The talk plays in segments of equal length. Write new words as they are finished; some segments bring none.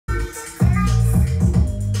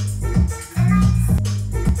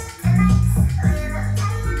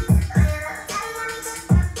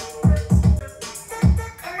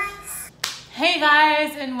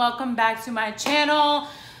guys, and welcome back to my channel.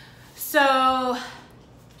 So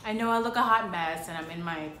I know I look a hot mess and I'm in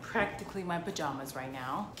practically my pajamas right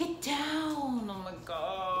now. Get down. Oh my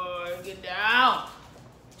god, get down.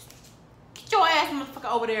 Get your ass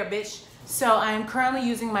motherfucker over there, bitch. So I'm currently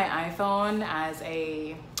using my iPhone as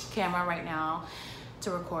a camera right now to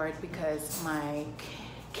record because my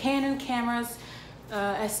Canon camera's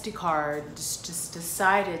SD card just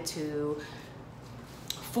decided to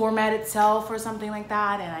format itself or something like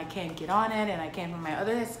that, and I can't get on it, and I can't find my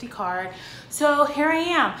other SD card. So here I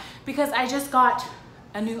am because I just got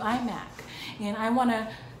a new iMac, and I want to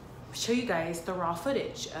show you guys the raw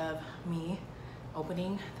footage of me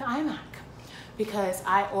opening the iMac because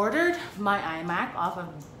I ordered my iMac off of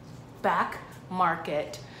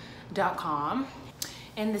Backmarket.com.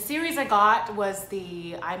 And the series I got was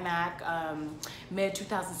the iMac mid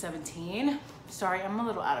 2017. Sorry, I'm a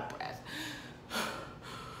little out of breath.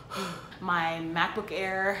 My MacBook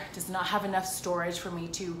Air does not have enough storage for me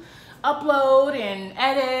to upload and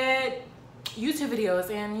edit YouTube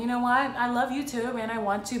videos. And you know what? I love YouTube and I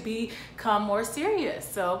want to become more serious.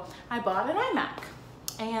 So I bought an iMac.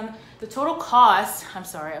 And the total cost, I'm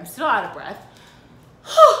sorry, I'm still out of breath.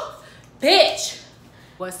 Bitch!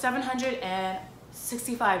 Was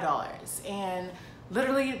 $765. And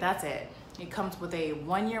literally that's it. It comes with a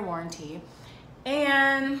 1-year warranty.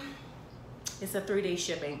 And it's a 3-day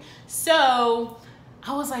shipping. So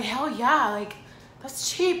I was like, hell yeah, like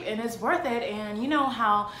that's cheap and it's worth it. And you know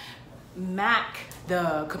how Mac,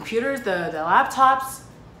 the computers, the laptops,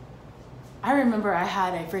 I remember I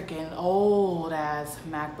had a freaking old ass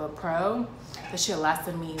MacBook Pro that shit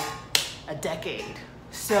lasted me a decade.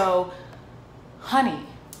 So honey,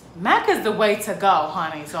 Mac is the way to go,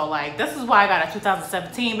 honey. So like, this is why I got a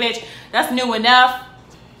 2017, bitch. That's new enough.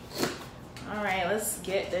 All right, let's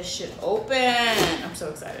get this shit open. I'm so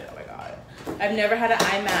excited, oh my God. I've never had an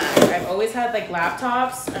iMac. I've always had like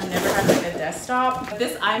laptops. I've never had like a desktop.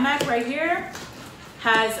 This iMac right here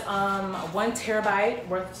has 1 terabyte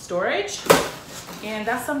worth of storage. And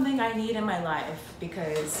that's something I need in my life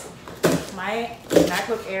because my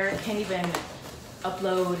MacBook Air can't even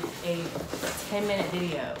upload a 10-minute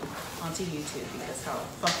video onto YouTube because how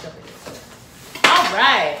fucked up it is. All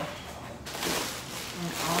right.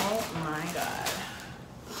 And oh my God,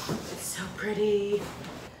 it's so pretty.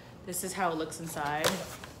 This is how it looks inside.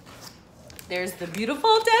 There's the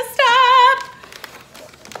beautiful desktop.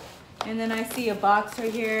 And then I see a box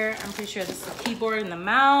right here. I'm pretty sure this is the keyboard and the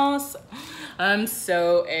mouse. I'm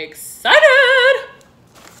so excited.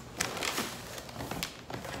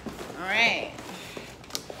 All right.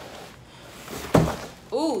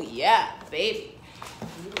 Oh yeah, baby.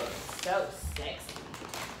 You look so sexy.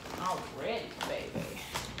 Already, baby.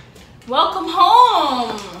 Welcome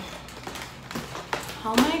home.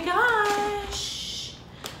 Oh my gosh.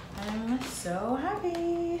 I'm so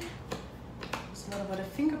happy. There's a little bit of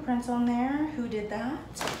fingerprints on there. Who did that?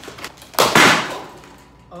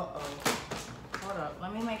 Uh-oh. Hold up.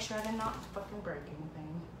 Let me make sure I did not fucking break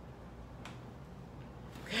anything.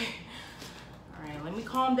 Okay. All right, let me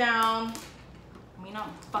calm down. Let me not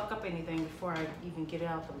fuck up anything before I even get it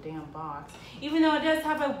out the damn box. Even though it does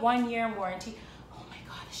have a 1-year warranty. Oh my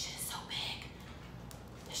God, this shit is so big.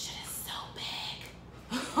 This shit is so big.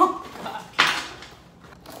 Oh God.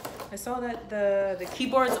 I saw that the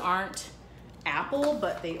keyboards aren't Apple,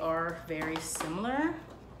 but they are very similar.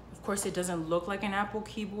 Of course, it doesn't look like an Apple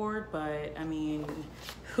keyboard, but I mean,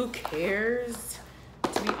 who cares?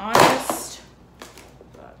 To be honest,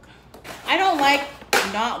 fuck. I don't like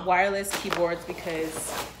not wireless keyboards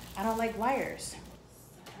because I don't like wires.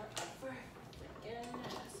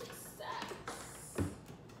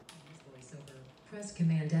 Press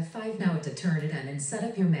Command F5 now to turn it on and set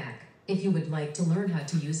up your Mac. If you would like to learn how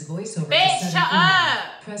to use VoiceOver Bitch, to set up your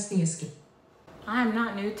Mac, press the escape. I'm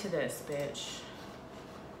not new to this, bitch.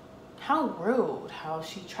 How rude how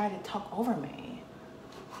she tried to talk over me.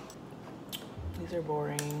 These are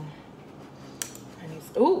boring. I need,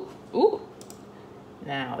 ooh.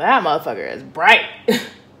 Now that motherfucker is bright.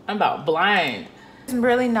 I'm about blind. There's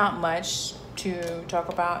really not much to talk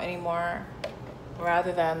about anymore.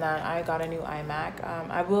 Rather than that, I got a new iMac.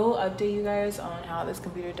 I will update you guys on how this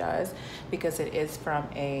computer does because it is from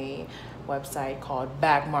a website called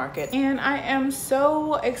Backmarket. And I am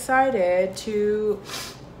so excited to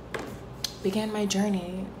begin my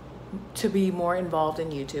journey to be more involved in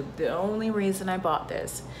YouTube. The only reason I bought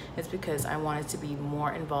this is because I wanted to be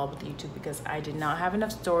more involved with YouTube because I did not have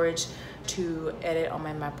enough storage to edit on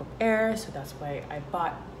my MacBook Air. So that's why I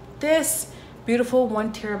bought this beautiful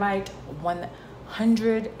 1 terabyte,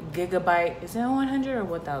 100 gigabyte. Is it 100 or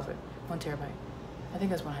 1000? 1 terabyte. I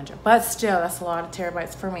think it's 100, but still that's a lot of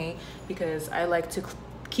terabytes for me because I like to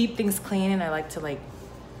keep things clean and I like to like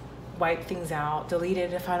wipe things out, delete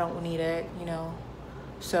it if I don't need it, you know.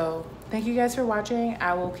 So thank you guys for watching.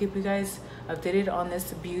 I will keep you guys updated on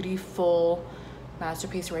this beautiful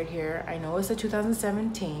masterpiece right here. I know it's a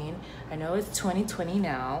 2017, I know it's 2020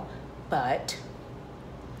 now, but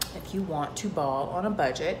if you want to ball on a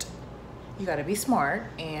budget, you got to be smart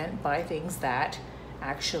and buy things that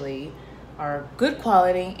actually are good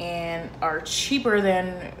quality and are cheaper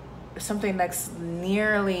than something that's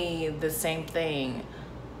nearly the same thing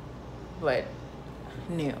but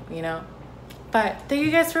new, you know. But thank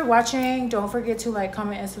you guys for watching. Don't forget to like,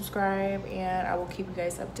 comment, and subscribe, and I will keep you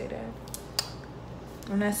guys updated.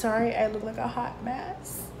 And I'm sorry I look like a hot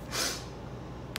mess.